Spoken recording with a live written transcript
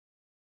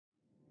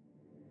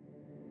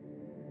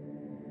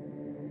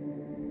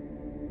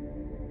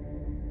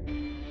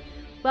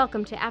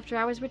Welcome to After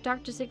Hours with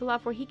Dr.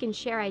 Sigaloff, where he can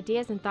share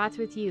ideas and thoughts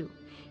with you.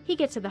 He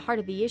gets to the heart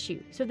of the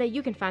issue so that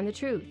you can find the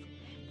truth.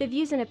 The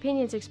views and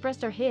opinions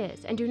expressed are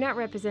his and do not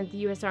represent the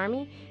U.S.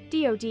 Army,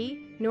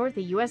 DoD, nor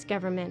the U.S.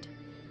 government.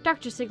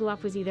 Dr.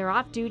 Sigaloff was either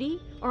off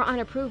duty or on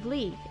approved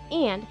leave,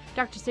 and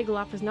Dr.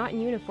 Sigaloff was not in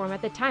uniform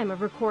at the time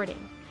of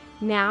recording.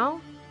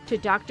 Now, to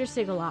Dr.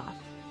 Sigaloff.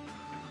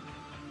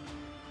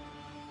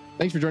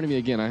 Thanks for joining me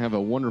again. I have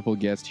a wonderful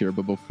guest here,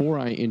 but before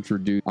I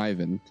introduce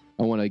Ivan,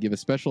 I want to give a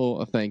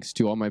special thanks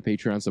to all my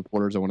Patreon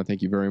supporters. I want to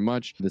thank you very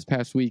much. This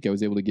past week, I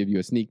was able to give you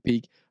a sneak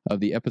peek of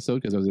the episode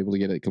because I was able to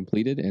get it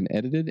completed and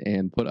edited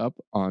and put up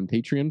on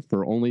Patreon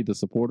for only the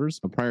supporters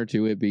prior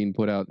to it being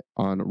put out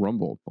on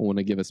Rumble. I want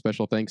to give a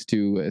special thanks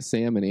to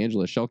Sam and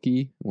Angela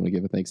Shelkey. I want to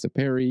give a thanks to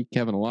Perry,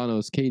 Kevin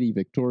Alanos, Kate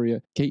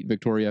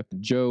Victoria,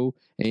 Joe,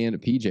 and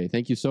PJ.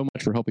 Thank you so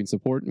much for helping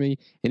support me.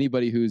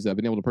 Anybody who's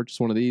been able to purchase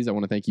one of these, I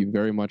want to thank you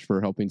very much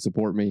for helping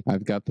support me.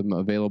 I've got them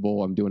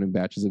available. I'm doing in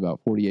batches about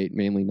 48,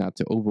 mainly not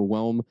to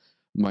overwhelm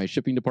my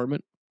shipping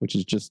department, which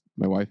is just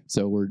my wife.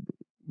 So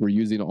we're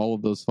using all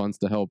of those funds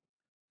to help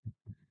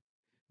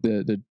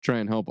to try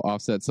and help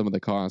offset some of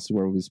the costs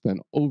where we spent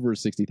over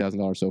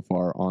 $60,000 so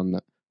far on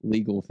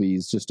legal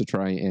fees just to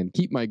try and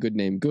keep my good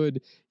name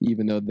good,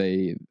 even though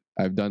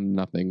I've done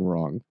nothing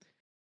wrong.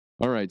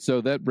 All right,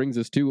 so that brings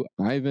us to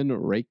Ivan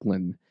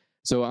Raklin.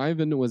 So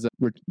Ivan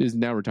is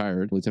now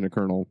retired, Lieutenant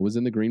Colonel, was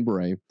in the Green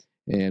Beret,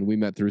 and we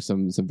met through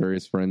some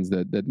various friends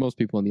that most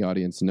people in the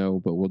audience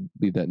know, but we'll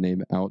leave that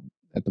name out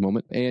at the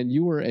moment. And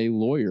you were a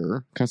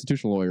lawyer,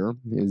 constitutional lawyer,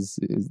 is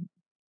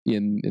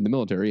in the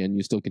military, and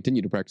you still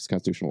continue to practice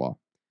constitutional law.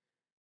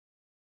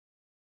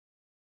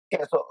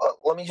 Yeah, so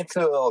let me just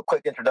do a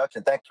quick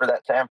introduction. Thanks for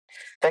that, Sam.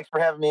 Thanks for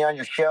having me on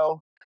your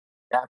show,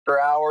 After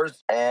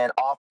Hours and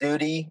Off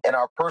Duty, in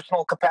our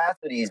personal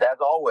capacities, as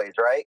always,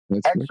 right?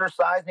 That's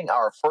Exercising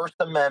our First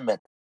Amendment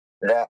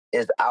that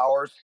is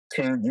ours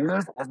to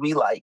use as we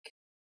like,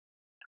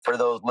 for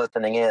those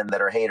listening in that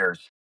are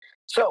haters.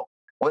 So,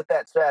 with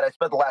that said, I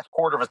spent the last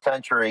quarter of a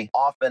century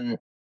often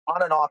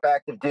on and off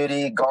active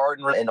duty,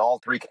 guard in all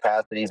three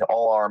capacities,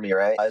 all Army,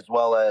 right? As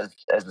well as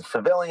a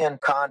civilian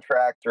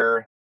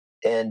contractor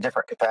in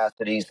different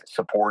capacities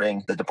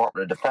supporting the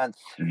Department of Defense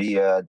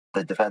via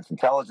the Defense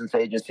Intelligence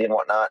Agency and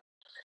whatnot.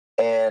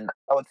 And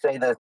I would say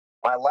that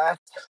my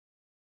last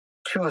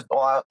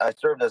I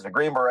served as a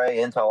Green Beret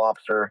intel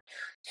officer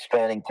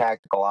spanning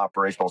tactical,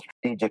 operational,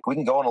 strategic. We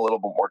can go in a little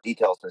bit more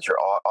detail since your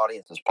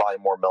audience is probably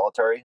more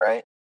military,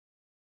 right?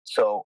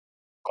 So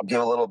I'll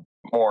give a little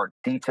more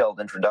detailed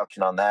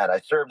introduction on that.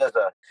 I served as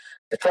a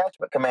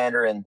detachment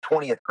commander in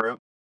 20th Group,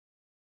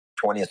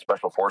 20th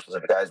Special Forces.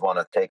 If you guys want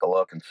to take a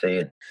look and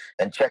see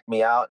and check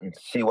me out and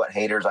see what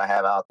haters I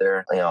have out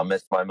there,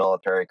 amidst my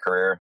military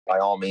career, by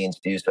all means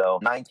do so.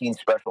 19th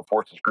Special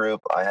Forces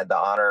Group, I had the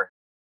honor,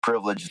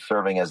 privilege of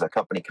serving as a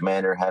company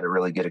commander, had a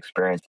really good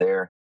experience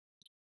there.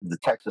 The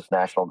Texas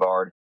National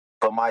Guard.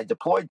 But my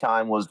deployed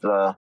time was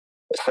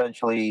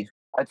essentially,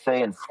 I'd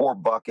say, in four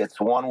buckets.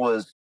 One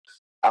was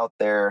out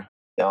there,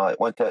 I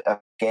went to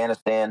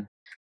Afghanistan,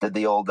 did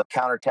the old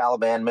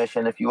counter-Taliban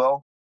mission, if you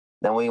will.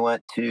 Then we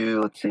went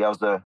to, I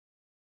was a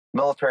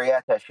military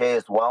attaché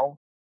as well.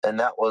 And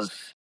that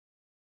was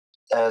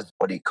in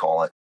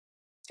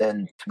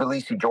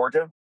Tbilisi,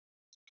 Georgia,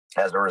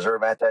 as a reserve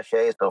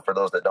attaché. So for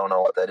those that don't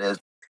know what that is,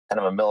 kind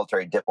of a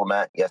military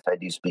diplomat. Yes, I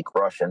do speak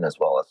Russian as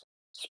well as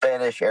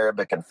Spanish,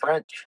 Arabic, and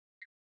French.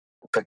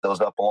 Picked those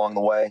up along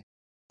the way.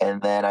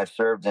 And then I've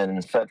served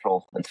in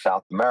Central and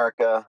South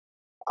America,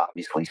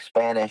 obviously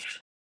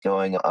Spanish,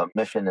 doing a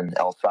mission in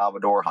El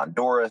Salvador,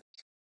 Honduras.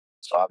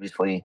 So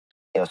obviously,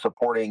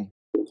 supporting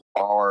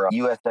our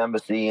U.S.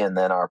 Embassy and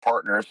then our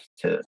partners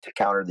to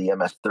counter the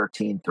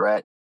MS-13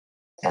 threat.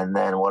 And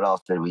then what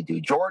else did we do?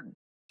 Jordan.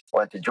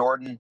 Went to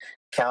Jordan,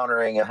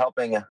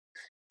 helping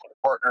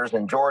partners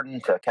in Jordan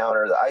to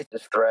counter the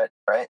ISIS threat,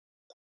 right?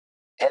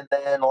 And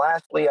then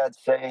lastly, I'd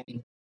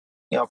say,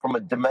 from a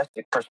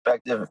domestic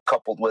perspective,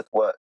 coupled with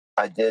what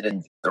I did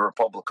in the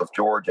Republic of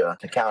Georgia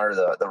to counter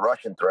the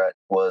Russian threat,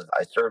 was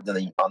I served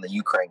on the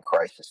Ukraine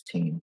crisis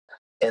team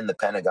in the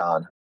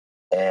Pentagon,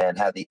 and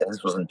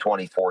this was in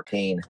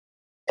 2014.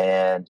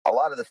 And a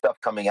lot of the stuff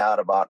coming out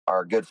about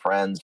our good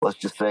friends, let's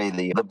just say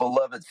the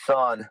beloved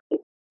son,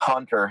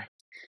 Hunter,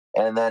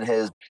 and then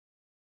if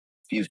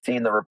you've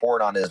seen the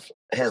report on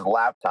his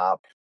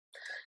laptop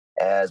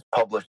as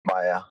published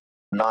by a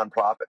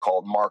nonprofit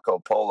called Marco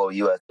Polo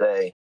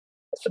USA,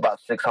 it's about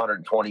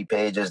 620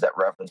 pages that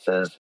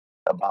references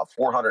about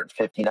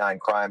 459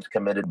 crimes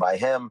committed by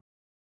him,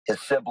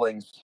 his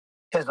siblings,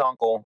 his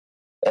uncle,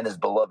 and his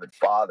beloved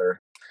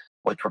father,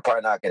 which we're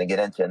probably not going to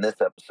get into in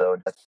this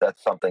episode.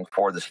 That's something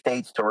for the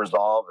states to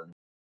resolve and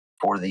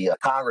for the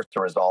Congress to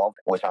resolve,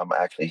 which I'm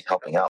actually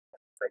helping out.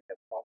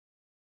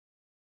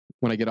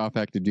 When I get off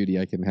active duty,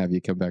 I can have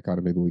you come back on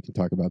and maybe we can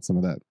talk about some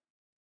of that.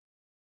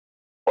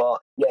 Well,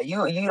 yeah,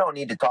 you don't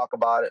need to talk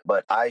about it,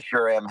 but I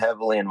sure am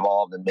heavily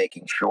involved in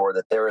making sure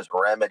that there is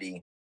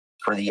remedy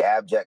for the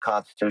abject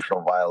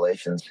constitutional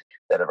violations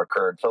that have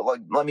occurred. So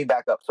let me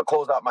back up. So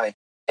close out my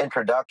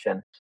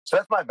introduction. So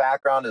that's my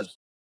background, is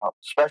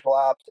special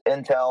ops,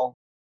 intel,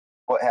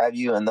 what have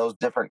you, and those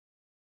different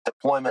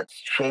deployments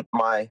shaped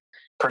my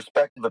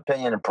perspective,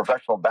 opinion, and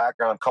professional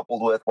background,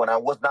 coupled with when I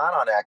was not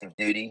on active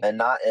duty and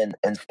not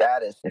in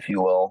status, if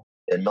you will,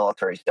 in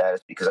military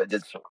status, because I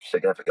did some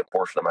significant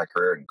portion of my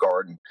career in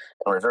Guard and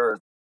Reserve.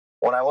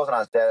 When I wasn't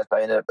on status,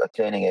 I ended up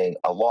obtaining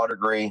a law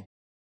degree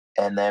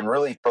and then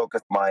really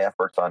focused my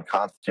efforts on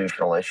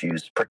constitutional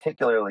issues,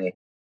 particularly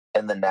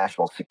in the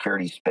national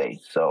security space.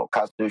 So,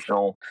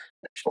 constitutional,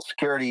 national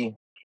security,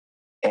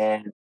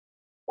 and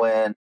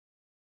when,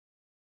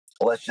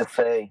 let's just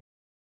say,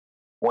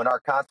 when our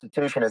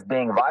Constitution is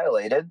being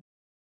violated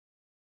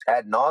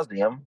ad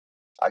nauseum,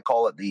 I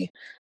call it the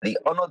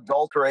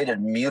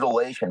unadulterated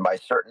mutilation by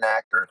certain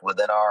actors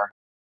within our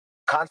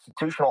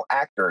constitutional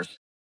actors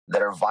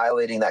that are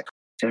violating that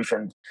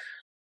Constitution.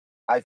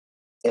 I,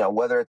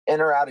 whether it's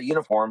in or out of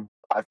uniform,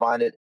 I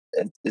find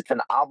it's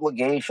an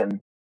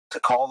obligation to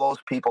call those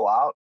people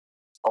out.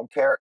 I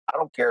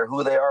don't care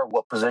who they are,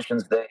 what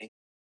positions they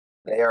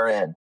are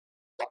in.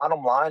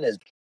 Bottom line is,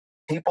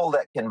 people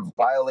that can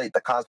violate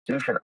the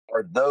Constitution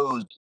are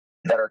those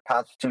that are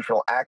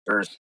constitutional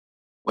actors,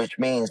 which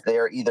means they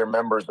are either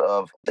members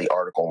of the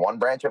Article 1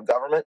 branch of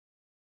government,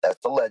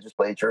 that's the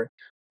legislature,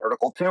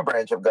 Article 2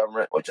 branch of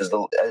government, which is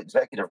the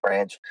executive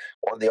branch,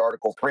 or the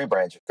Article 3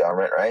 branch of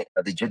government, right?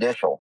 The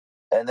judicial.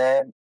 And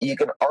then you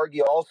can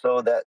argue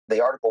also that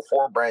the Article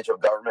 4 branch of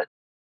government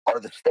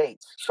are the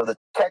states. So that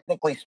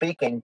technically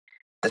speaking,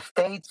 the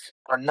states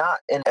are not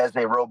in as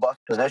a robust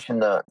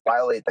position to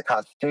violate the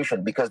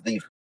Constitution, because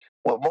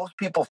what most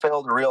people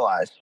fail to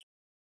realize,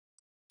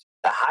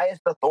 the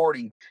highest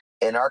authority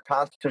in our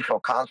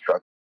constitutional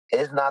construct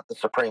is not the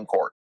Supreme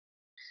Court.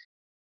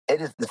 It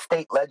is the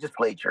state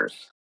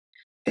legislatures.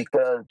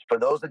 Because for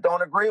those that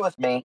don't agree with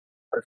me,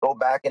 let's go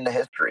back into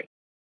history.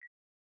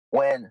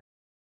 When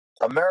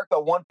America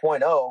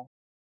 1.0,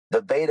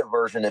 the beta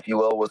version, if you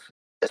will, was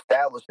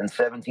established in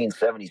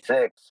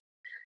 1776,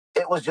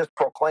 it was just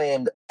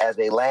proclaimed as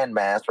a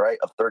landmass, right,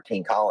 of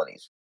 13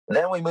 colonies.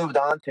 Then we moved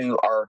on to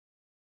our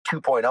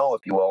 2.0,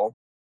 if you will,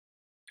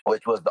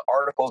 which was the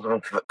Articles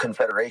of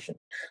Confederation,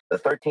 the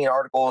 13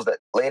 articles that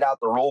laid out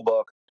the rule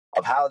book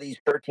of how these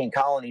 13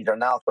 colonies are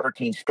now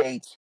 13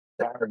 states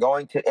that are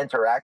going to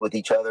interact with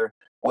each other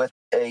with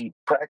a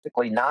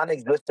practically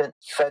non-existent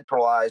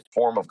centralized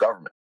form of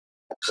government.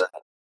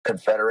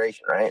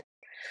 Confederation, right?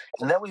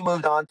 And then we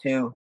moved on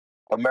to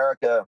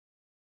America,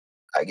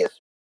 I guess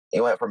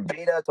it went from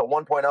beta to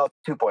 1.0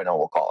 to 2.0,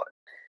 we'll call it.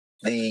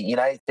 The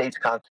United States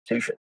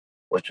Constitution,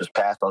 which was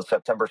passed on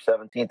September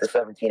 17th of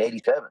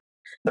 1787.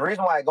 The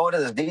reason why I go into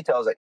this detail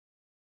is that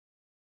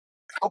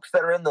folks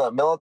that are in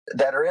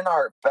that are in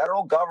our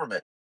federal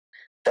government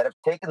that have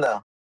taken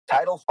the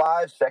Title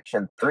V,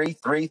 Section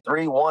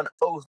 3331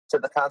 oath to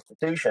the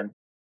Constitution,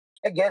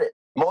 I get it.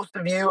 Most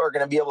of you are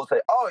going to be able to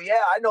say, "Oh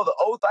yeah, I know the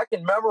oath. I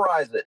can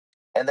memorize it,"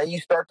 and then you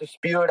start to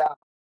spew it out.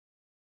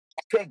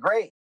 Okay,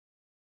 great.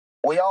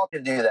 We all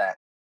can do that,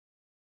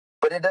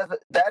 but it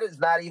doesn't. That is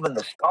not even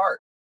the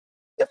start.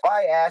 If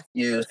I asked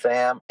you,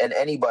 Sam, and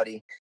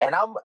anybody, and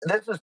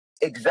this is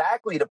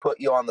exactly to put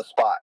you on the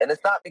spot, and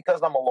it's not because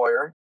I'm a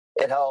lawyer.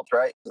 It helps,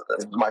 right? This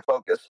is my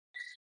focus.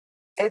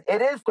 It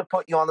is to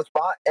put you on the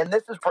spot, and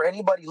this is for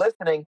anybody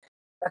listening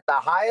at the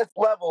highest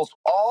levels,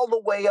 all the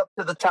way up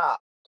to the top.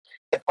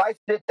 If I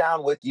sit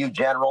down with you,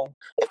 General,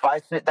 if I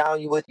sit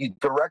down with you,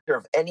 Director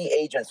of any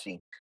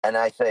agency, and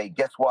I say,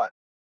 guess what?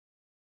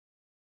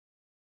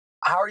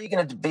 How are you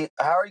going to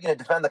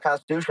defend the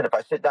Constitution if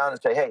I sit down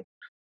and say, hey,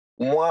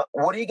 what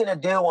are you going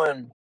to do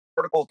when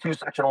Article 2,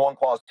 Section 1,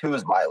 Clause 2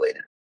 is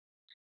violated?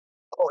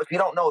 Oh, if you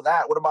don't know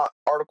that, what about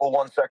Article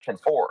 1, Section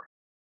 4?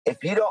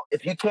 If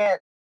you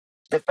can't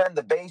defend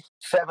the base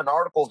 7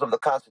 articles of the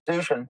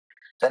Constitution,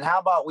 then how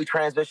about we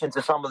transition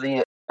to some of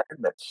the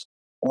amendments?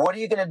 What are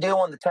you going to do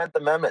when the 10th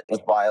Amendment is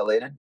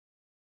violated,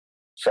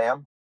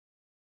 Sam?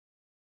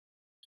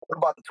 What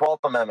about the 12th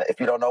Amendment if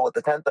you don't know what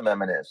the 10th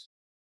Amendment is?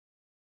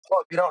 Well,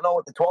 if you don't know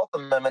what the 12th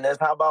Amendment is,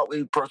 how about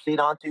we proceed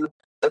on to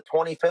the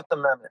 25th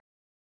Amendment,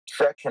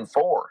 Section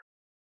 4?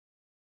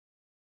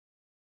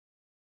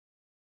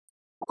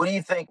 What do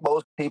you think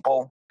most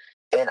people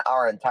in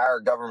our entire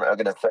government are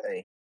going to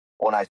say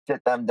when I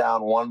sit them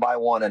down one by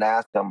one and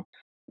ask them,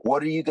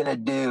 what are you going to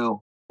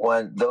do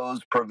when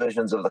those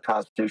provisions of the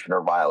Constitution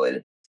are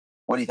violated?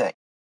 What do you think?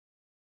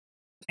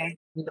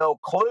 No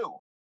clue,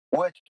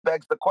 which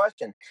begs the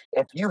question,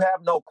 if you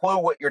have no clue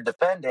what you're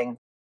defending,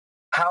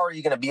 how are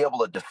you going to be able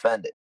to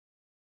defend it?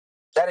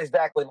 That is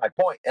exactly my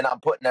point, and I'm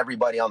putting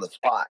everybody on the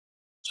spot.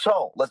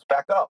 So let's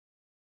back up.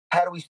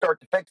 How do we start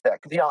to fix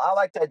that? Because, I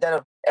like to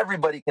identify,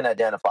 everybody can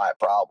identify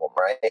a problem,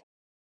 right?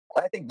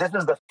 I think this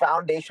is the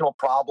foundational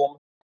problem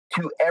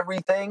to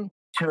everything,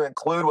 to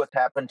include what's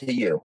happened to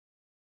you.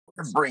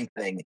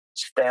 Everything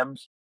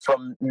stems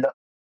from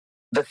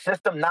the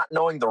system not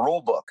knowing the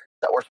rule book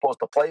that we're supposed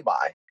to play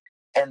by.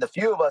 And the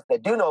few of us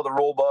that do know the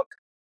rule book,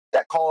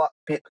 that call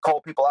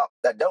people out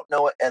that don't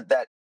know it and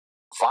that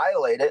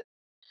violate it,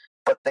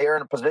 but they are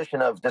in a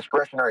position of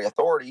discretionary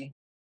authority,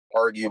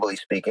 arguably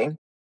speaking,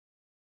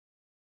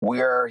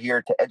 we are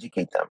here to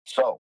educate them.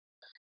 So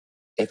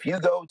if you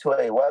go to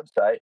a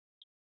website,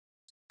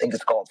 I think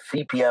it's called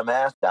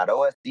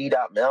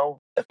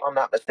cpms.osd.mil, if I'm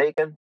not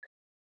mistaken,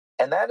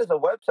 and that is a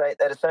website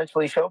that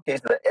essentially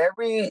showcases that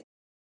every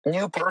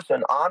new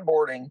person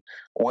onboarding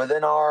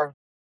within the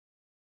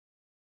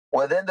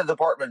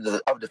Department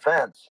of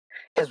Defense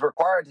is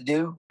required to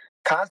do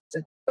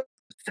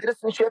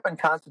citizenship and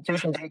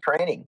Constitution Day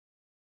training.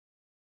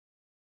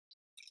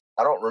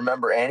 I don't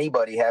remember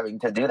anybody having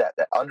to do that.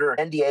 Under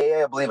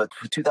NDAA, I believe it's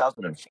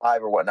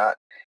 2005 or whatnot,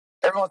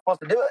 everyone's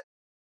supposed to do it.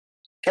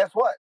 Guess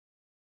what?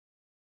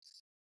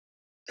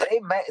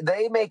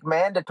 They make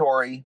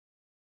mandatory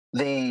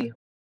the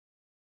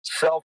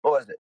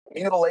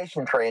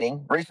mutilation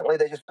training. Recently,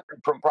 they just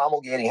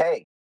promulgating,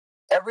 hey,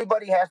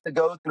 everybody has to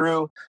go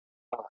through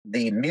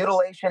the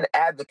mutilation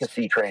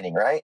advocacy training,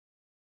 right?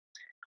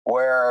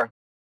 Where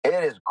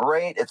it is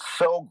great. It's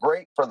so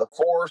great for the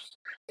force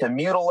to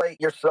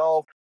mutilate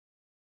yourself.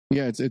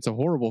 Yeah, it's a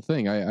horrible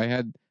thing.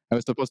 I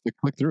was supposed to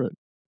click through it.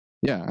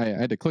 Yeah, I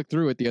had to click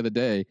through it the other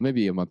day,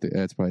 maybe a month.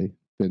 That's probably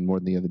been more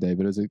than the other day,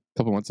 but it was a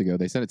couple months ago.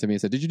 They sent it to me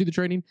and said, "Did you do the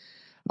training?"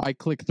 I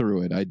clicked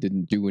through it. I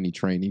didn't do any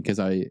training because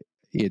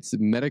it's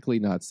medically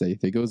not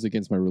safe. It goes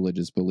against my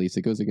religious beliefs.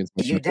 It goes against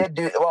my You did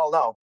do well.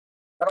 No,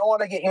 I don't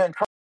want to get you in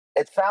trouble.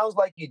 It sounds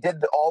like you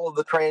did all of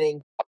the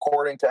training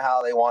according to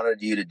how they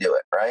wanted you to do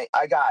it, right?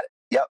 I got it.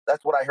 Yep,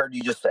 that's what I heard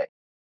you just say.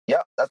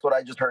 Yep, that's what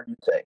I just heard you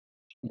say.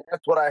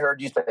 That's what I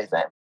heard you say,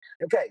 Sam.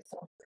 Okay,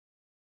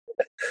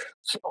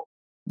 so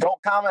don't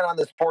comment on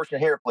this portion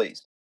here,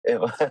 please,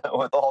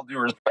 with all due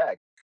respect.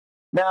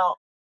 Now,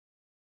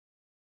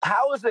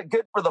 how is it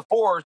good for the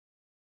force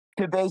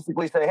to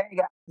basically say, "Hey,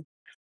 guys,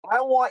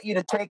 I want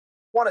to take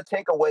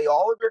away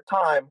all of your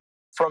time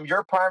from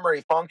your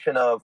primary function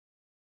of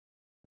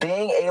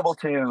being able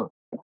to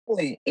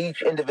really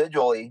each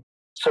individually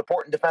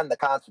support and defend the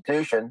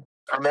Constitution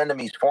from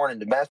enemies, foreign and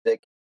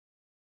domestic.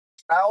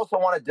 I also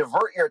want to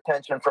divert your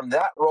attention from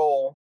that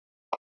role,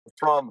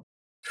 from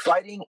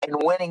fighting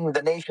and winning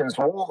the nation's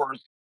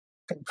wars,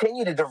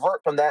 continue to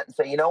divert from that and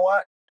say, you know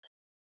what?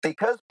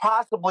 Because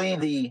possibly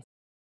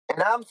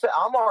and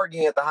I'm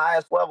arguing at the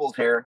highest levels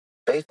here,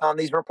 based on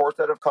these reports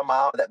that have come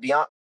out that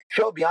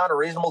show beyond a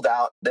reasonable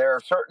doubt, there are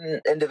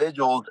certain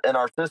individuals in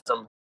our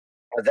system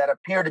that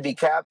appear to be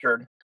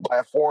captured by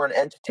a foreign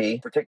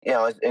entity,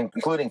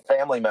 including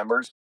family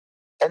members.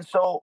 And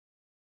so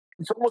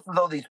it's almost as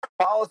though these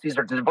policies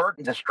are divert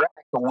and distract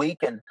to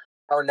weaken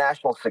our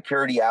national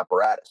security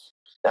apparatus.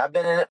 Now, I've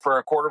been in it for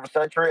a quarter of a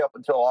century up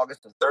until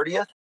August the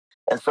 30th.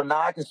 And so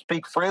now I can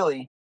speak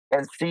freely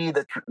and see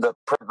the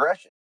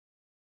progression.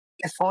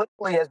 It's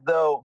literally as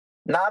though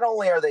not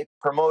only are they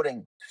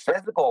promoting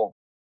physical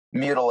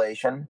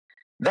mutilation,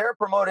 they're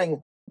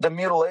promoting the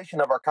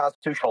mutilation of our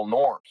constitutional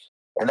norms.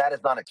 And that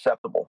is not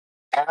acceptable.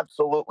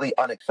 Absolutely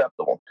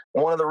unacceptable.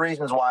 One of the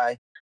reasons why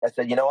I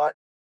said, you know what?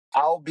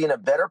 I'll be in a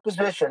better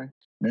position,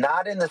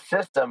 not in the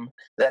system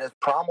that is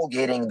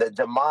promulgating the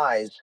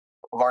demise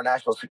of our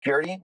national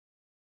security.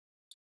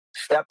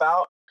 Step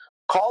out,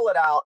 call it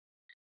out,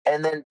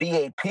 and then be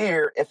a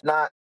peer. If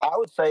not, I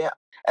would say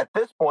at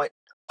this point,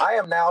 I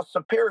am now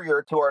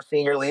superior to our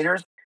senior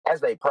leaders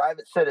as a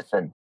private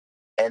citizen,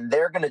 and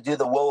they're going to do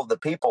the will of the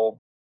people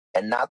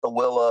and not the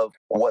will of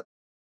what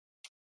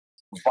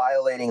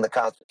violating the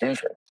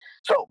Constitution.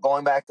 So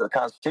going back to the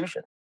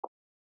Constitution.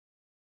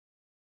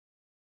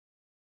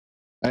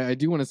 I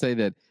do want to say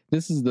that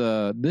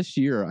this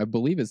year, I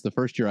believe it's the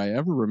first year I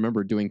ever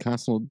remember doing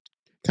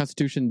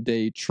Constitution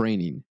Day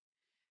training.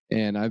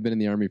 And I've been in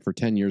the Army for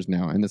 10 years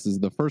now, and this is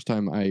the first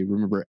time I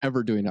remember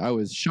ever doing it. I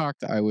was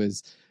shocked. I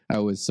was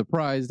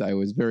surprised. I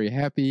was very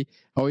happy.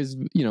 Always,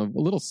 a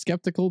little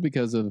skeptical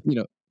because of,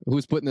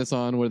 who's putting this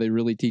on? What are they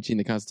really teaching?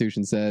 The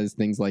Constitution says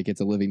things like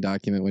it's a living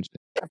document, which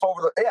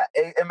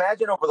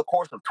imagine over the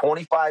course of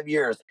 25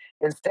 years,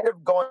 instead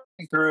of going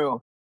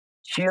through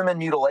human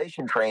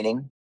mutilation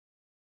training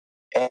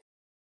and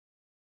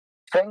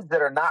things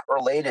that are not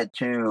related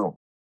to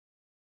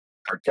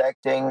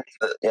protecting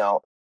the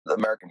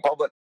American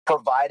public,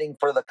 providing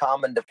for the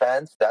common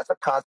defense, that's a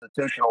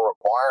constitutional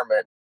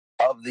requirement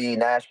of the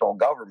national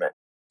government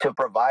to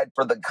provide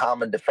for the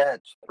common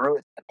defense through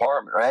its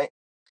department, right?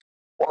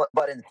 Well,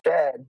 but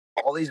instead,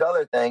 all these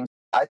other things,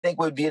 I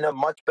think we'd be in a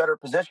much better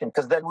position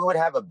because then we would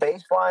have a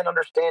baseline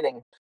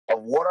understanding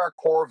of what our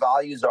core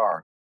values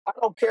are. I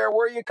don't care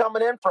where you're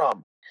coming in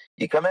from.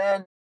 You come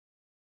in,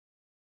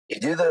 you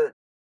do the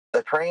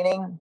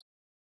training,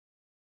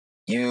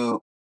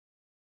 you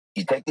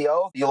take the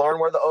oath, you learn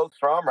where the oath's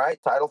from, right?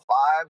 Title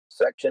 5,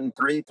 Section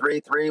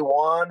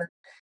 3331.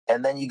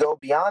 And then you go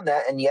beyond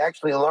that and you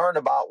actually learn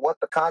about what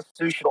the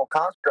constitutional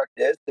construct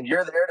is. Because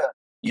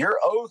your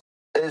oath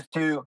is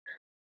to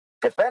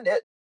defend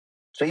it.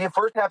 So you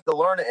first have to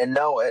learn it and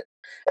know it.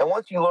 And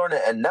once you learn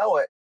it and know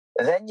it,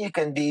 then you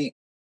can be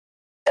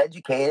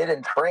educated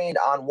and trained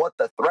on what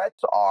the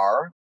threats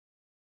are.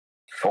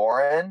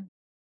 Foreign,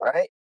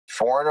 right?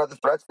 Foreign are the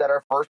threats that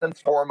are first and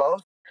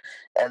foremost.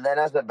 and then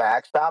as a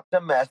backstop,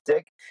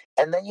 domestic.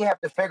 And then you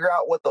have to figure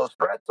out what those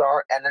threats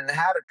are and then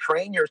how to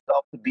train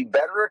yourself to be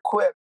better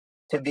equipped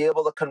to be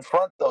able to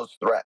confront those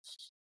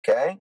threats.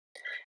 Okay.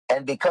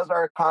 And because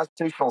our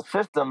constitutional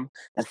system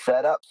is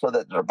set up so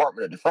that the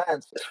Department of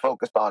Defense is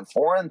focused on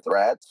foreign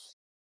threats,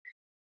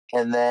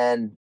 and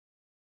then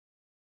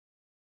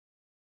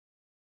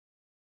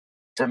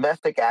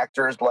domestic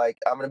actors, like,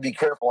 I'm going to be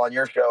careful on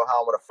your show how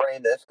I'm going to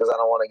frame this because I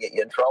don't want to get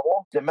you in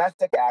trouble.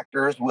 Domestic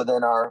actors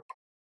within our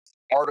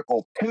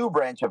Article 2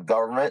 branch of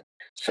government,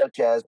 such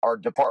as our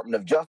Department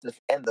of Justice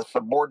and the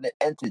subordinate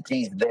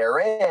entities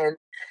therein,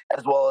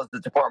 as well as the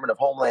Department of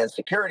Homeland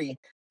Security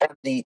and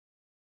the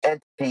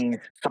entities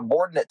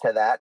subordinate to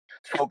that,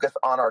 focus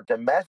on our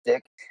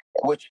domestic,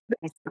 which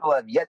they still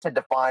have yet to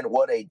define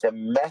what a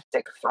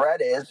domestic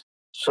threat is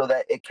so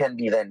that it can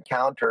be then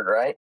countered,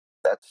 right?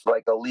 That's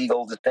like a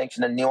legal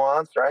distinction and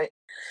nuance, right?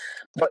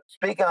 But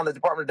speaking on the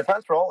Department of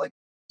Defense role, like,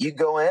 you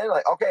go in,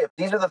 like, okay, if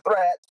these are the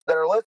threats that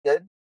are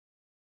listed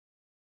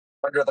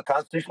under the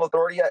constitutional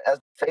authority as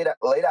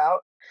laid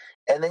out,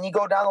 and then you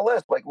go down the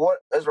list, like, what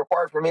is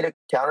required for me to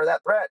counter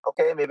that threat?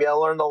 Okay, maybe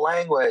I'll learn the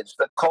language,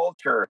 the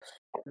culture,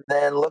 and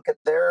then look at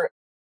their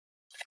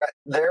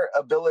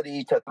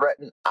ability to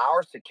threaten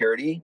our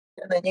security.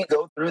 And then you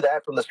go through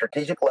that from the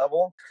strategic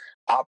level,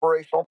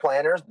 operational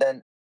planners,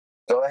 then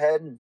go ahead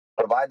and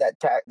provide that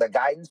the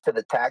guidance to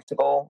the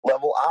tactical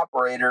level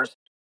operators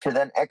to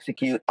then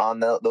execute on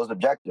those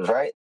objectives,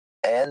 right?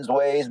 Ends,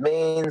 ways,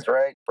 means,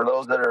 right? For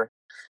those that are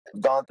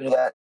gone through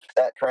that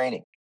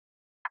training.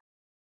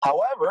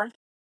 However,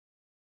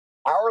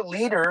 our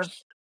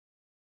leaders,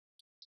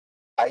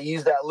 I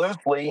use that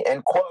loosely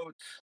in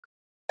quotes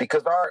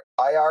because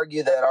I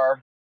argue that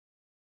our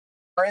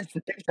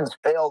institutions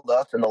failed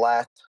us in the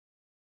last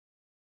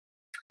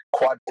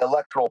quad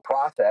electoral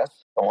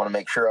process. I want to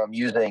make sure I'm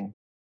using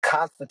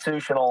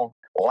constitutional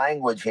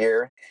language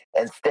here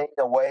and staying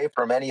away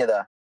from any of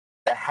the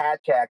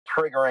hashtag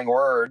triggering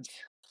words,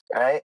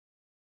 right?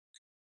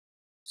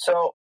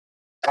 So,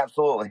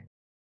 absolutely.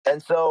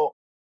 And so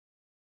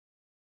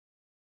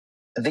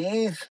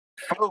these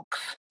folks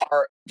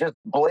are just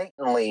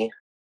blatantly,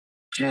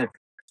 just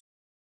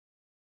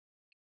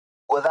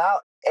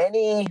without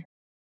any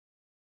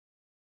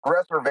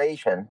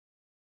reservation,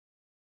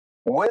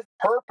 with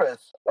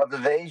purpose of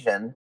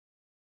evasion,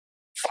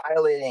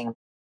 violating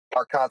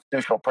our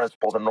constitutional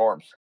principles and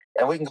norms.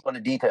 And we can go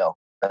into detail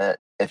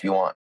if you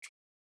want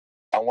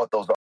on what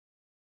those are.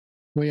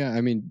 Well, yeah,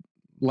 I mean,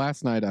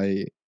 last night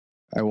I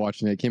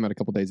watched it. It came out a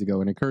couple days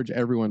ago, and I encourage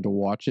everyone to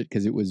watch it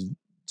because it was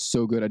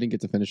so good. I didn't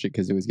get to finish it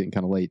because it was getting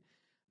kind of late.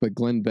 But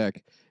Glenn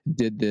Beck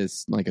did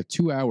this like a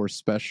 2-hour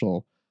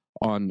special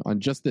on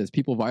just this,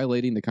 people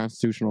violating their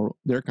constitutional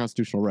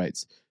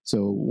rights.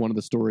 So one of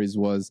the stories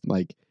was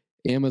like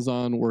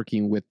Amazon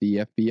working with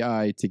the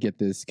FBI to get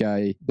this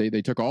guy.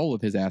 They took all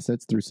of his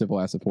assets through civil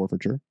asset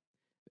forfeiture,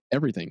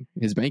 everything,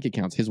 his bank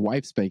accounts, his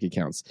wife's bank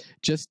accounts,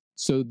 just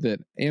so that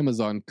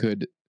Amazon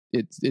could.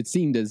 It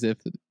seemed as if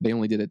they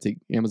only did it to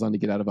Amazon to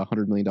get out of a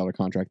 $100 million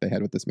contract they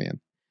had with this man,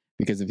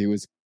 because if he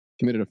was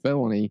committed a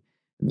felony,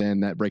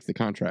 then that breaks the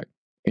contract,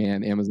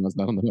 and Amazon's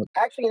not on the hook.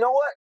 Actually, you know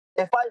what?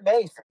 If I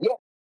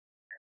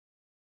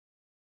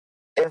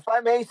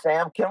may,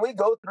 Sam, can we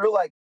go through,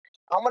 like,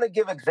 I'm going to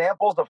give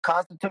examples of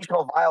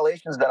constitutional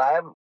violations that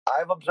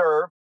I've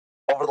observed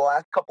over the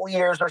last couple of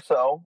years or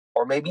so,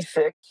 or maybe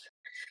 6,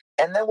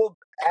 and then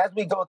as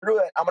we go through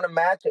it, I'm going to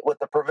match it with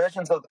the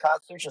provisions of the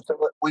Constitution, so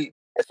that we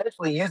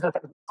essentially use it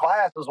in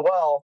class as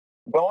well,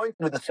 going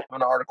through the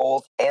 7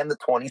 articles and the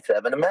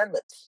 27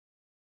 amendments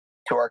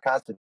to our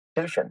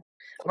Constitution.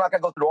 I'm not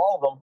going to go through all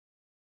of them.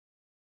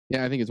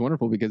 Yeah, I think it's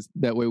wonderful because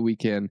that way we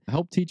can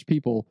help teach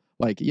people,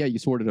 like, yeah, you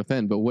swore to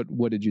defend, but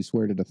what did you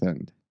swear to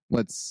defend?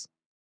 Let's,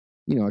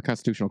 a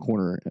constitutional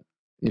corner,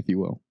 if you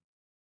will.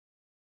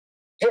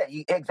 Yeah,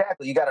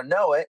 exactly. You got to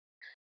know it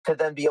to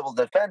then be able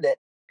to defend it.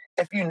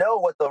 If you know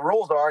what the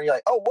rules are and you're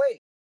like, oh,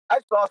 wait,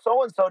 I saw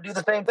so-and-so do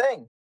the same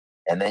thing.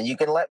 And then you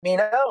can let me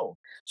know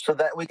so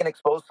that we can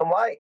expose some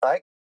light,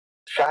 like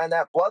shine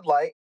that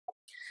floodlight,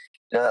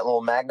 that little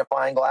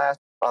magnifying glass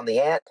on the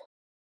ant,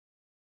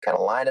 kind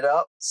of line it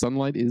up.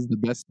 Sunlight is the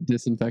best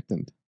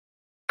disinfectant.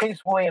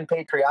 Peacefully and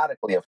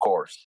patriotically, of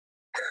course.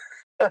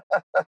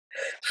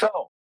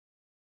 So,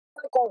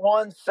 Article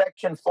 1,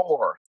 Section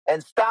 4,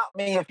 and stop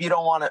me if you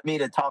don't want me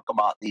to talk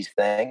about these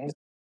things.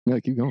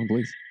 No, keep going,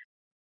 please.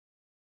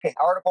 Okay,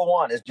 Article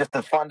 1 is just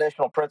the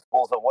foundational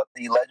principles of what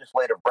the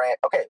legislative branch.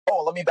 Okay,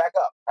 let me back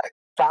up. Right.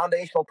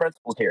 Foundational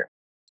principles here.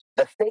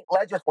 The state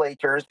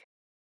legislatures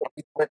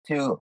went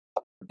to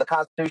the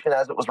Constitution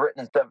as it was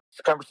written in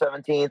September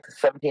 17th,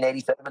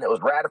 1787. It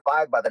was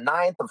ratified by the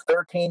 9th of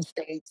 13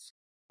 states,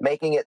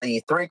 making it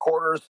the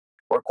 3/4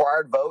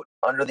 required vote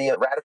under the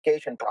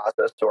ratification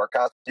process to our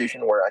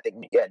Constitution, where I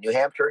think, New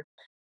Hampshire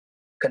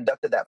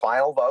conducted that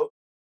final vote.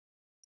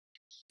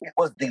 It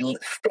was the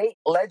state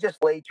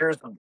legislatures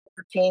of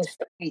 13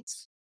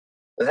 states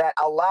that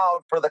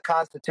allowed for the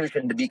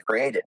Constitution to be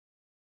created.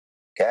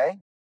 Okay?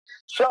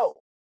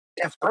 So,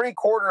 if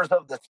 3/4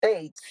 of the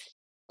states'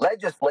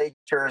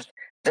 legislatures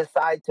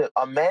decide to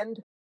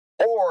amend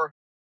or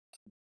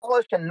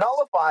abolish and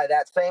nullify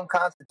that same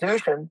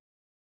Constitution.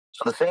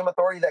 So the same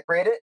authority that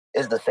created it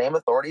is the same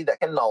authority that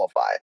can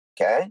nullify it.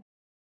 Okay?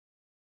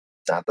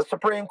 It's not the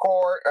Supreme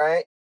Court,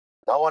 right?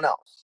 No one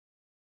else.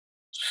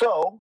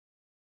 So,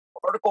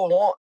 Article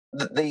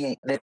 1, the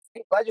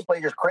state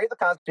legislatures created the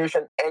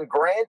Constitution and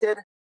granted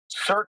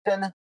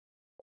certain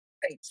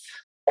rights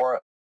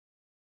or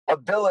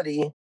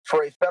ability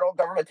for a federal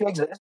government to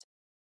exist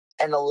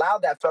and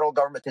allowed that federal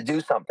government to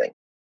do something.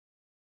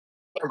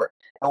 Remember,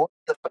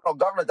 the federal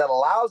government that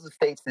allows the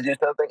states to do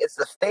something, it's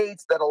the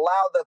states that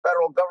allow the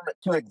federal government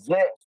to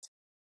exist.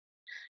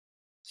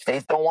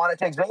 States don't want it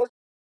to exist.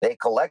 They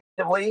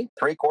collectively,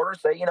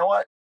 three-quarters, say, you know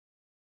what?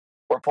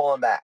 We're pulling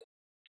back.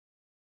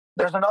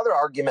 There's another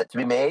argument to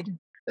be made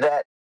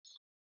that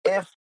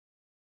if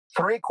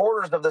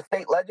three-quarters of the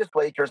state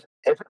legislatures,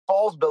 if it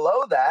falls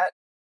below that,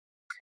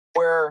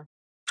 where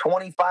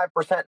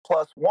 25%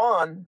 plus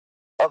one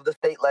of the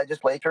state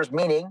legislatures,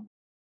 meaning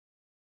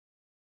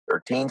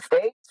 13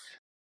 states,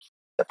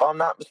 if I'm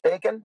not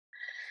mistaken,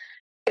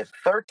 if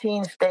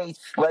 13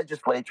 states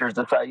legislatures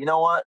decide, you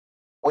know what,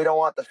 we don't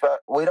want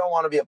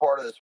to be a part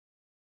of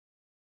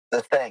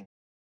this thing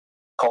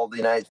called the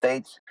United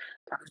States.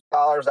 There's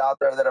scholars out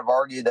there that have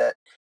argued that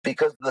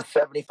because the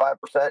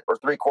 75% or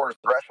three-quarters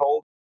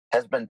threshold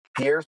has been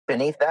pierced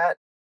beneath that,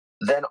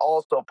 then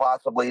also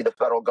possibly the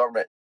federal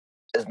government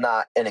is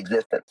not in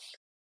existence.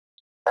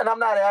 And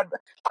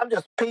I'm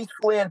just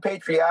peacefully and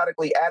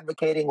patriotically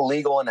advocating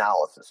legal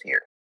analysis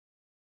here.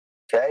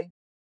 Okay?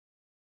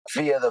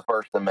 Via the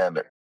First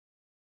Amendment.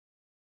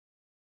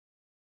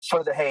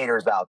 For the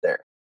haters out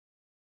there.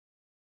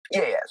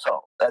 Yeah,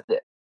 so that's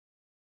it.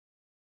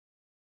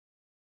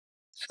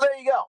 So there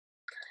you go.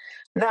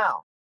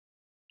 Now,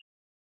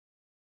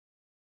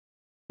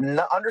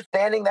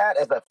 understanding that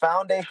as a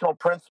foundational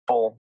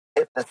principle,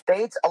 if the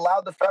states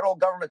allow the federal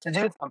government to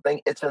do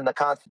something, it's in the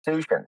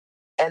Constitution.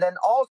 And then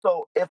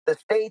also, if the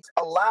states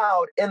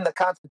allowed in the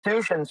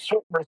Constitution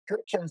certain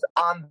restrictions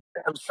on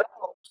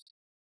themselves,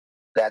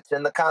 that's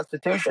in the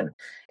Constitution.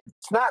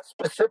 It's not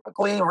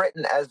specifically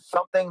written as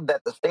something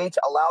that the states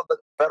allowed the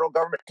federal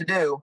government to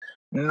do,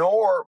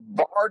 nor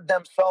barred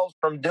themselves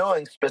from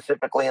doing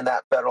specifically in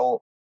that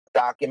federal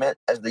document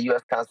as the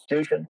U.S.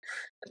 Constitution.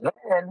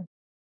 Then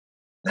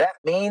that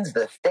means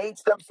the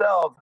states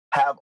themselves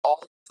have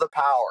all the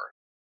power.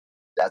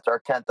 That's our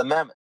 10th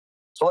Amendment.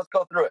 So let's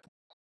go through it.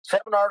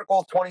 7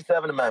 articles,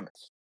 27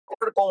 amendments.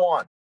 Article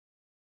 1,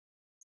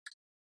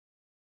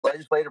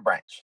 legislative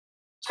branch.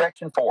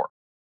 Section 4.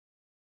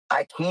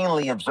 I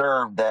keenly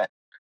observed that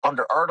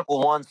under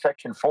Article 1,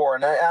 Section 4,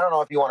 and I don't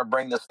know if you want to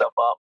bring this stuff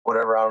up,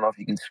 whatever, I don't know if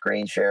you can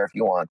screen share if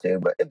you want to,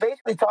 but it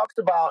basically talks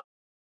about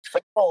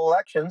federal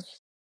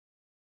elections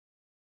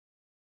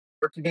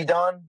are to be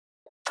done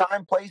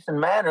time, place,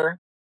 and manner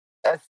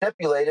as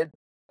stipulated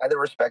by the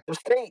respective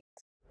states.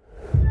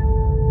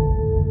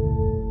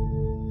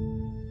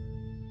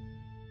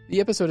 The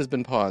episode has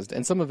been paused,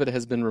 and some of it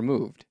has been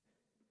removed.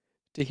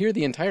 To hear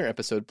the entire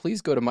episode,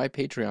 please go to my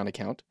Patreon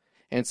account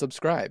and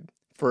subscribe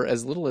for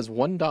as little as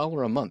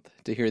 $1 a month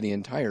to hear the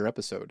entire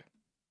episode.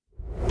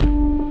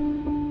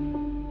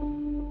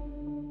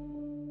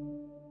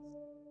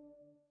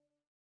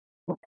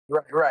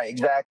 Right,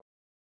 exactly.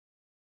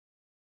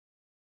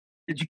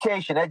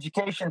 Education.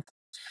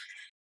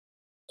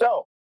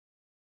 So,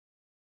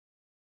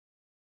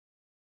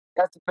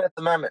 that's the Fifth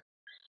Amendment.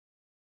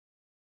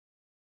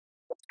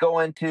 Let's go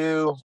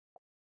into,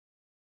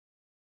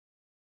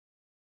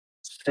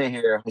 let's see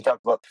here. We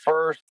talked about the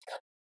first,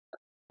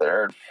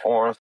 third,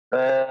 fourth,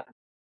 fifth.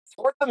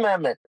 Fourth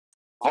Amendment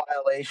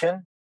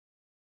violation.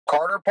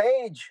 Carter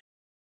Page.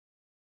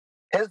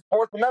 His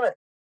Fourth Amendment.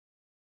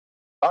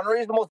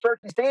 Unreasonable search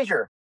and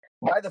seizure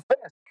by the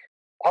Fisk.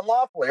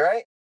 Unlawfully,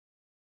 right?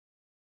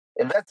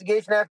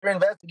 Investigation after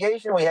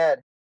investigation. We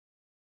had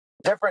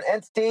different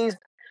entities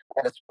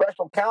and a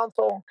special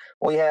counsel.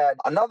 We had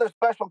another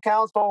special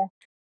counsel.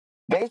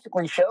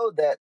 Basically showed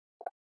that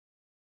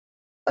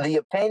the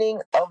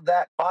obtaining of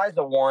that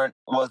FISA warrant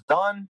was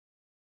done.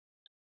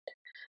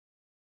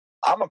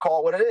 I'm going to call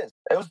it what it is.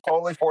 It was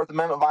totally Fourth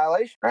Amendment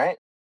violation, right?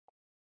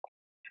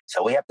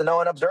 So we have to know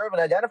and observe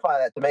and identify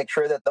that to make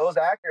sure that those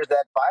actors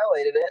that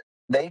violated it,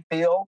 they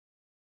feel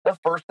the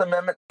First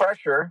Amendment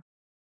pressure.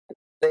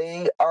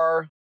 They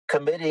are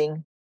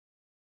committing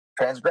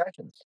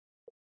transgressions,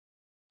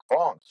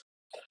 wrongs.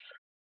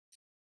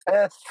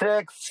 Fifth,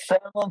 sixth,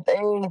 seventh,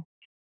 eighth.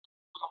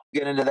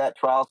 Get into that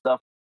trial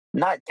stuff.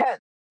 10th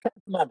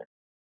Amendment.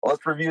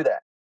 Let's review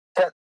that.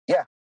 10th,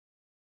 yeah.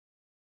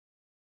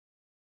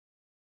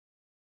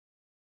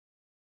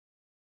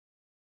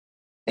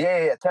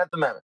 Yeah. 10th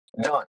Amendment.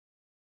 Done.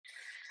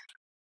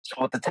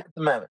 So with the 10th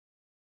Amendment,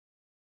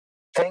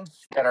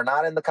 things that are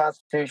not in the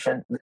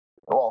Constitution,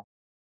 well,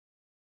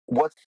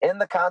 what's in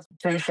the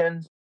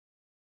Constitution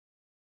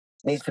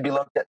needs to be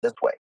looked at this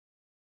way.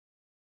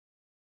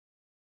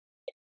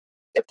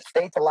 If the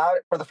states allowed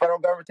it for the federal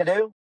government to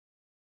do,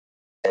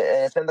 and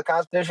it's in the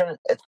Constitution,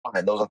 it's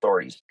fine, those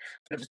authorities.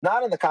 But if it's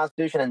not in the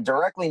Constitution and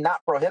directly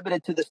not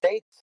prohibited to the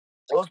states,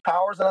 those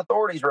powers and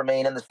authorities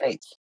remain in the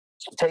states.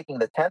 So taking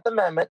the 10th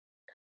Amendment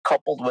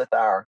coupled with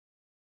our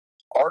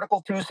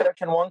Article 2,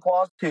 Section 1,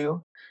 Clause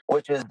 2,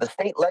 which is the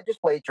state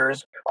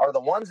legislatures are the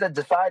ones that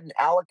decide and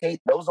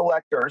allocate those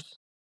electors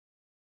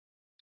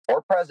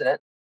or president.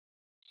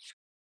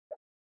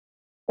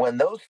 When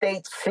those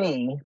states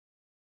see,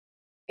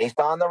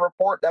 based on the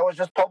report that was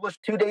just published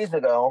 2 days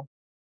ago,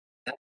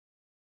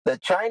 the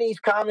Chinese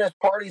Communist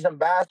Party's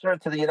ambassador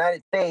to the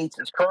United States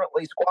is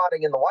currently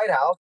squatting in the White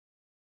House,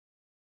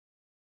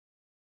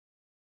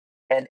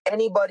 and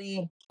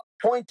anybody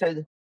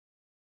appointed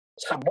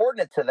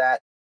subordinate to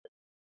that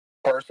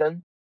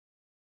person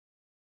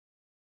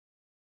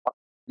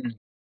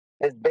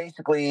is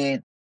basically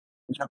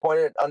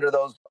appointed under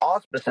those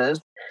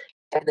auspices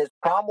and is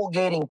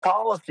promulgating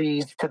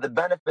policies to the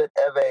benefit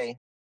of a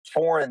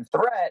foreign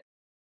threat.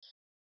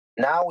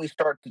 Now we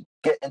start to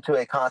get into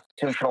a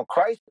constitutional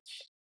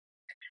crisis.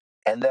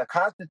 And the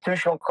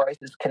constitutional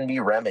crisis can be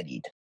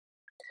remedied.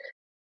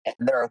 And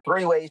there are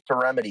 3 ways to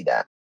remedy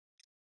that.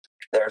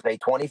 There's a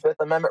 25th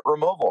Amendment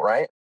removal,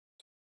 right?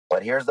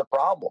 But here's the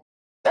problem.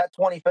 That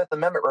 25th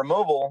Amendment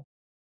removal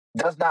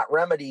does not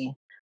remedy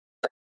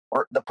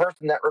the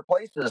person that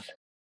replaces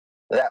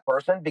that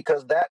person,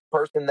 because that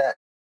person that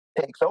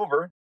takes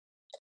over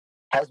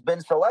has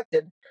been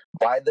selected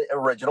by the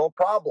original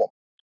problem.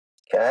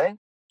 Okay?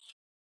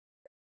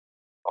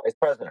 Vice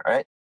president,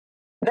 right?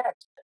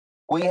 Next,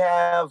 we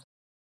have,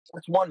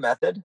 that's one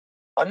method.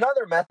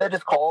 Another method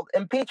is called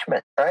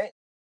impeachment, right?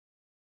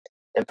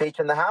 Impeach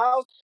in the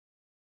House,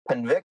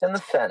 convict in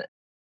the Senate.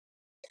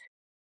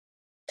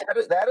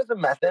 That is a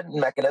method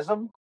and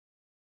mechanism.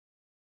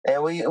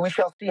 And we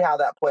shall see how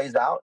that plays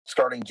out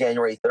starting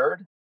January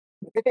 3rd.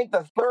 I think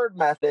the third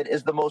method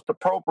is the most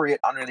appropriate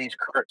under these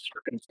current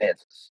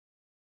circumstances.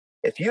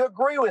 If you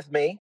agree with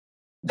me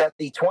that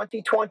the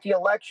 2020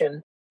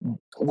 election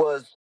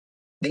was,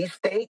 these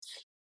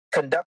states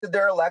conducted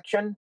their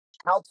election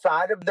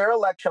outside of their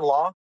election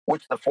law,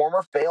 which the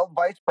former failed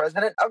vice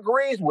president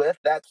agrees with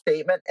that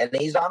statement, and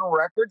he's on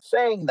record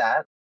saying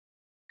that,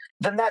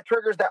 then that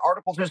triggers that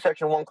Article 2,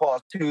 Section 1,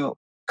 Clause 2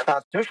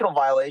 constitutional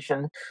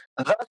violation,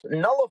 thus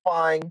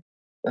nullifying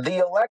the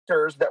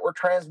electors that were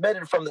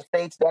transmitted from the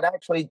states that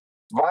actually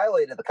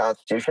violated the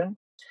Constitution.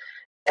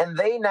 And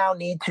they now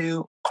need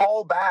to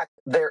call back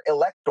their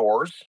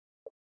electors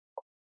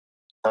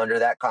under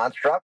that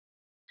construct,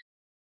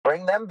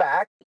 bring them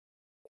back.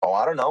 Oh,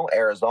 I don't know,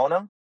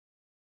 Arizona,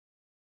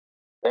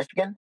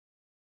 Michigan,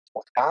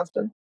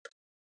 Wisconsin,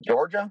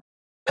 Georgia,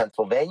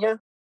 Pennsylvania,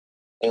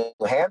 New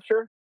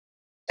Hampshire,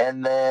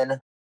 and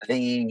then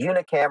the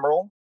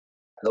unicameral.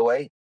 By the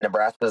way,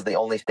 Nebraska is the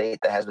only state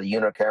that has a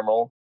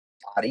unicameral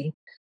body.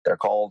 They're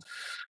called,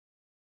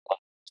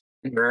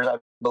 I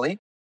believe,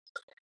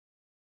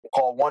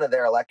 call one of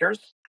their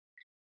electors.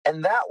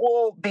 And that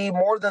will be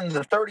more than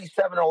the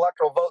 37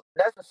 electoral votes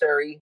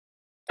necessary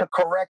to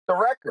correct the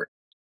record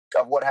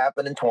of what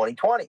happened in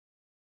 2020.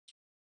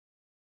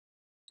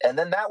 And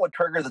then that would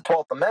trigger the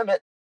 12th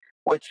Amendment,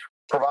 which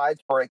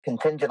provides for a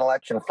contingent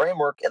election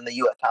framework in the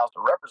U.S. House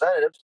of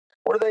Representatives,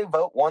 where they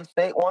vote one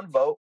state, one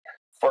vote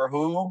for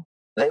who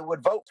they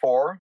would vote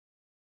for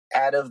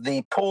out of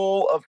the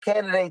pool of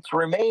candidates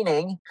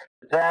remaining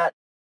that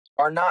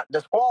are not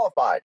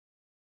disqualified.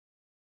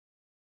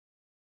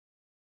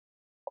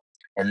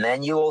 And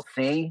then you will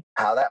see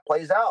how that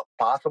plays out,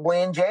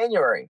 possibly in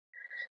January.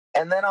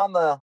 And then on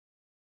the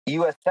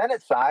U.S.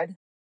 Senate side,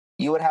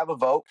 you would have a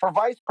vote for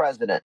vice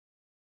president.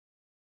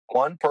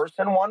 One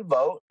person, one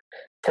vote,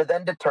 to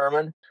then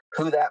determine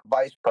who that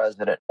vice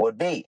president would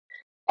be.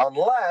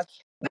 Unless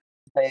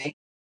there's a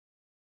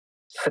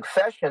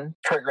succession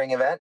triggering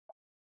event.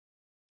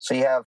 So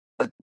you have,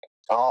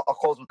 I'll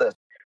close with this.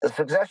 The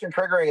succession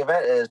triggering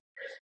event is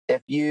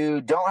if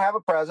you don't have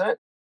a president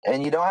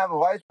and you don't have a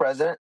vice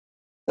president,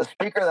 the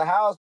Speaker of the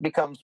House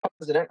becomes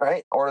president,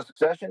 right, or a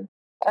succession,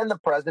 and the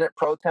president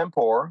pro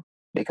tempore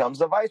becomes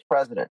the vice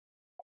president.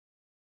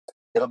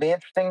 It'll be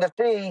interesting to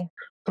see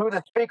who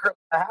the Speaker of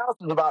the House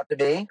is about to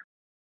be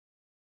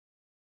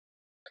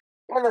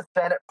and the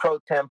Senate pro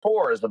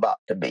tempore is about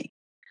to be.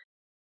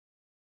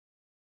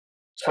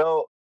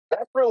 So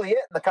that's really it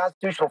in the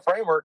constitutional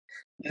framework.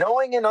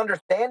 Knowing and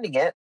understanding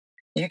it,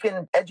 you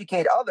can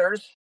educate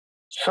others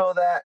so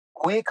that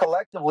we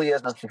collectively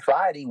as a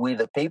society, we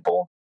the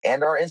people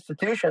and our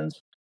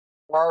institutions,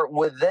 are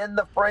within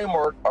the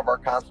framework of our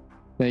Constitution.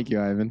 Thank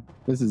you, Ivan.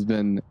 This has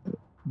been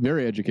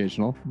very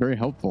educational, very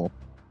helpful.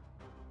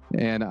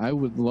 And I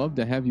would love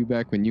to have you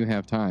back when you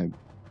have time.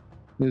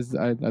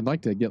 I'd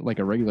like to get like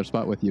a regular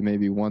spot with you,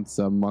 maybe once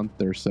a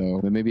month or so.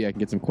 And maybe I can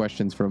get some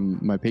questions from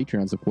my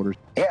Patreon supporters.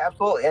 Yeah,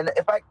 absolutely. And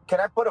can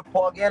I put a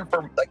plug in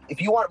for, like, if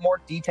you want more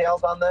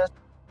details on this,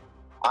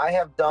 I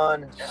have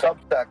done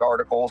Substack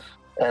articles,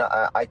 and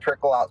I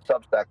trickle out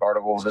Substack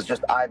articles. It's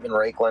just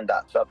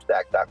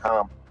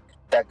ivanraklin.substack.com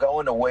that go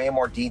into way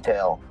more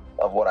detail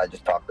of what I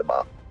just talked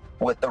about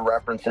with the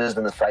references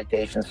and the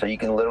citations, so you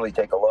can literally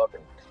take a look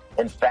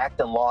and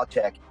fact and law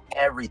check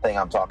everything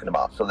I'm talking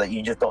about so that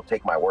you just don't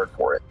take my word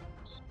for it.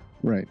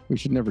 Right. We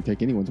should never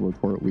take anyone's word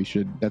for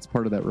it. That's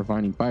part of that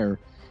refining fire.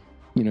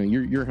 You know,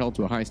 you're held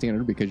to a high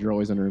standard because you're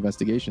always under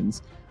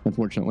investigations,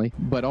 unfortunately.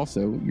 But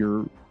also,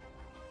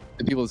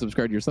 the people that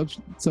subscribe to your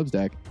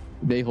Substack,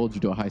 they hold you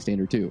to a high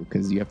standard too,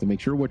 because you have to make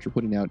sure what you're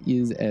putting out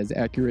is as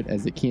accurate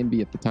as it can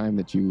be at the time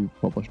that you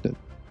published it.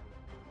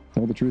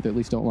 Tell the truth, at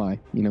least don't lie.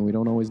 You know, we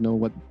don't always know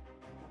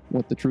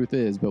what the truth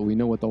is, but we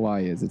know what the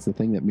lie is. It's the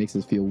thing that makes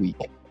us feel weak.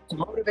 To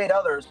motivate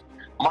others,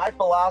 my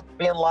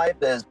philosophy in life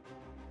is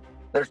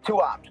there's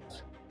two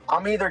options.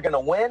 I'm either going to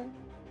win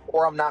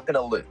or I'm not going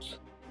to lose.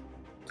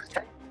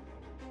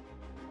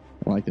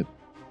 I like it.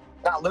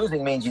 Not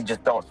losing means you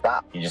just don't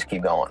stop. You just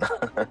keep going.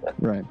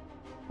 Right.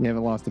 You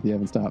haven't lost if you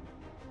haven't stopped.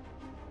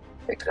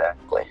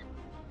 Exactly.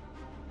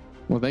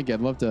 Well, thank you.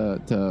 I'd love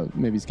to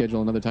maybe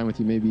schedule another time with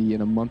you, maybe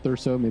in a month or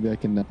so. Maybe I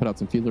can put out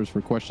some feelers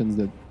for questions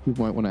that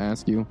people might want to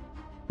ask you,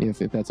 if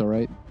that's all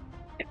right.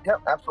 Yeah,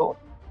 absolutely.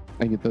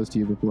 I get those to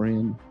you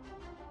beforehand.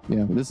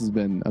 Yeah, this has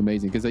been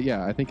amazing because,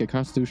 I think a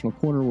constitutional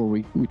corner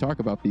where we talk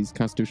about these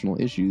constitutional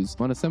issues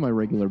on a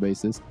semi-regular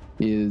basis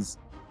is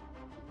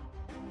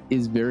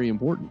very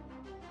important.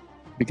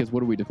 Because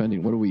what are we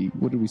defending? What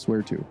do we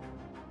swear to?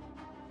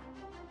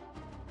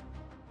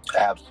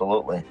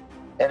 Absolutely.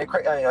 And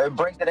it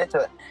brings it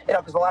into,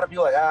 because a lot of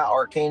people are like,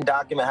 arcane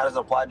document, how does it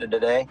apply to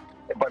today?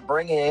 By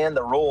bringing in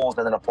the rules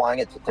and then applying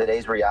it to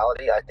today's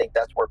reality, I think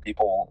that's where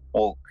people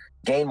will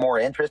gain more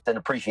interest and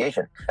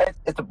appreciation.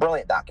 It's a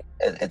brilliant document.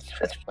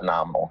 It's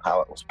phenomenal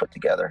how it was put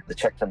together. The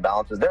checks and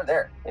balances, they're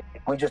there.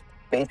 If we just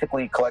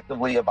basically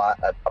collectively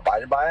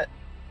abided by it,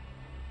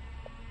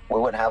 we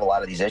wouldn't have a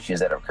lot of these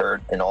issues that have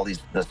occurred, and all this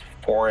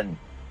foreign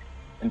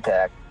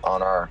impact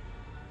on our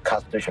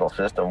constitutional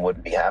system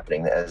wouldn't be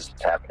happening as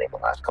it's happening the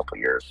last couple of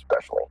years,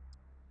 especially.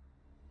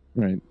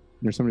 Right.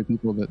 There's so many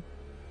people that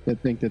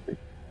think that,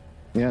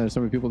 there's so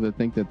many people that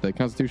think that the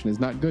Constitution is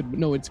not good, but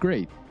no, it's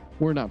great.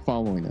 We're not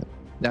following it.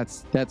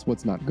 That's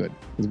what's not good,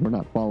 is we're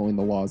not following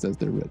the laws as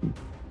they're written.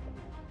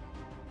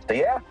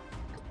 So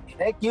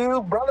thank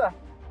you, brother.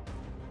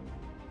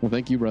 Well,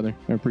 thank you, brother.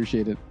 I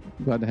appreciate it.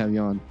 Glad to have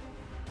you on.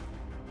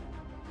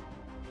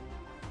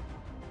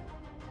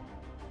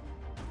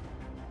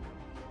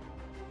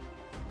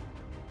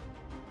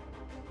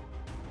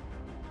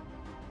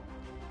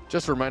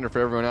 Just a reminder for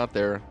everyone out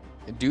there,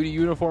 duty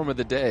uniform of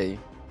the day,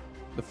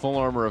 the full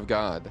armor of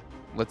God.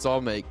 Let's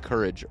all make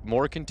courage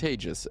more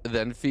contagious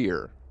than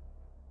fear.